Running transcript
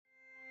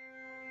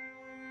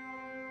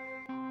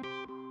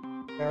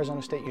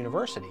Arizona State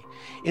University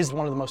is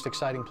one of the most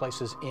exciting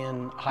places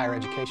in higher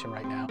education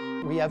right now.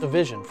 We have a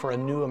vision for a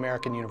new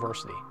American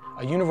university,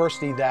 a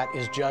university that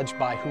is judged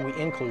by who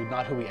we include,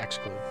 not who we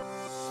exclude.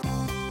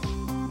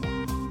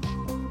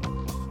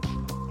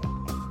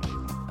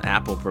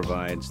 Apple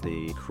provides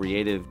the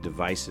creative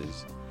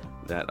devices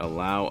that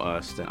allow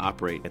us to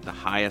operate at the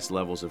highest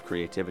levels of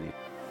creativity.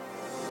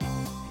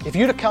 If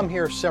you'd have come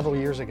here several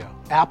years ago,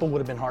 Apple would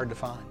have been hard to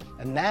find.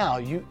 And now,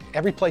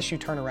 every place you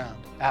turn around,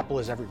 Apple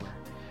is everywhere.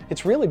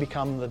 It's really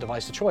become the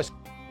device of choice.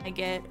 I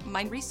get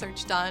my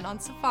research done on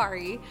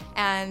Safari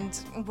and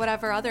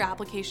whatever other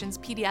applications,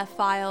 PDF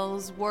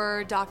files,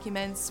 Word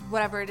documents,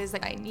 whatever it is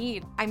that I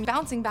need. I'm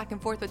bouncing back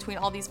and forth between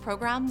all these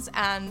programs,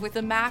 and with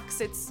the Macs,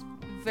 it's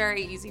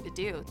very easy to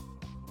do.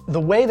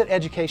 The way that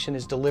education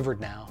is delivered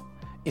now,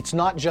 it's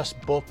not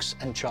just books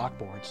and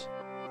chalkboards.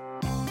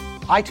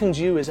 iTunes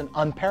U is an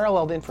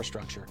unparalleled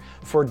infrastructure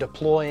for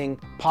deploying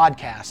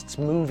podcasts,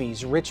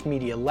 movies, rich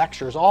media,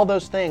 lectures, all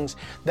those things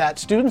that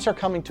students are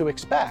coming to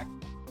expect.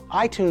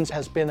 iTunes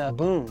has been a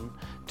boon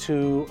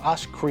to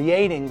us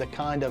creating the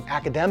kind of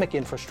academic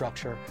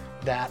infrastructure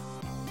that,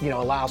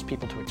 allows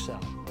people to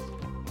excel.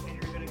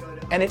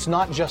 And it's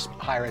not just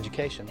higher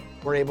education.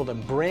 We're able to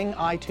bring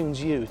iTunes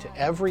U to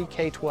every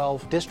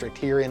K-12 district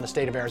here in the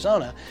state of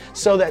Arizona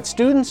so that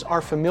students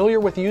are familiar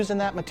with using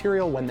that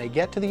material when they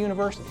get to the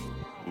university.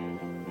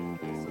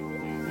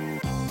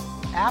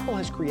 Apple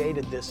has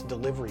created this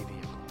delivery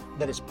vehicle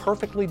that is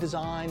perfectly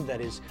designed,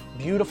 that is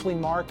beautifully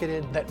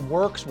marketed, that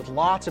works with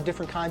lots of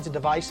different kinds of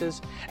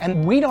devices,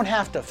 and we don't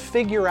have to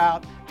figure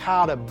out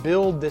how to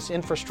build this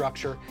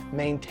infrastructure,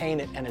 maintain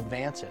it, and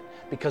advance it,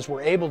 because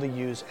we're able to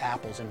use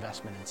Apple's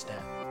investment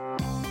instead.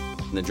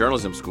 In the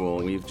journalism school,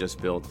 we've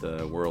just built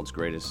the world's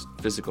greatest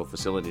physical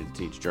facility to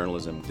teach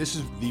journalism. This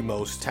is the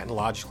most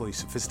technologically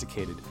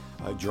sophisticated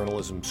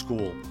journalism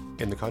school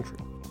in the country.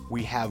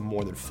 We have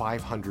more than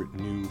 500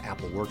 new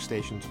Apple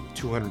workstations,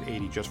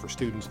 280 just for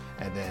students,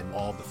 and then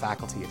all of the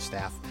faculty and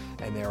staff,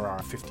 and there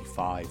are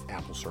 55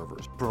 Apple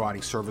servers,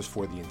 providing service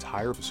for the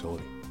entire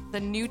facility.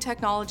 The new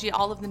technology,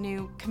 all of the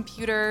new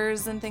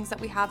computers and things that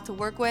we have to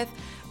work with,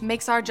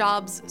 makes our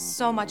jobs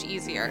so much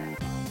easier.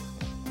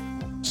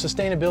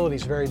 Sustainability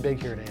is very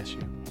big here at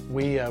ASU.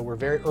 We're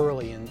very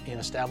early in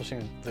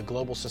establishing the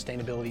Global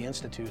Sustainability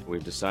Institute.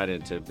 We've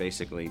decided to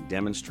basically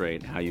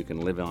demonstrate how you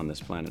can live on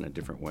this planet in a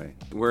different way.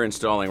 We're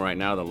installing right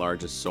now the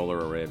largest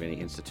solar array of any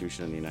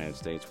institution in the United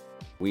States.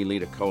 We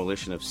lead a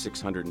coalition of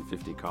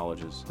 650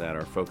 colleges that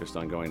are focused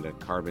on going to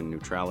carbon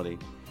neutrality.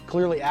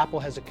 Clearly, Apple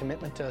has a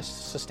commitment to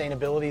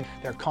sustainability.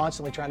 They're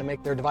constantly trying to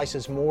make their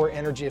devices more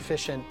energy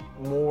efficient,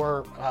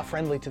 more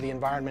friendly to the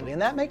environment,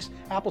 and that makes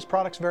Apple's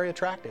products very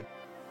attractive.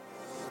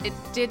 It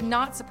did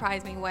not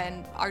surprise me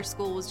when our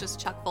school was just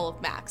chock full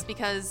of Macs,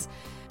 because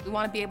we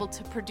want to be able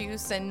to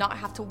produce and not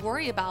have to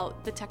worry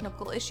about the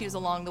technical issues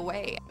along the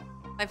way.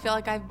 I feel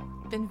like I've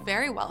been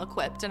very well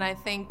equipped, and I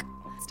think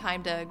it's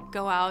time to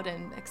go out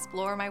and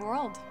explore my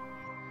world.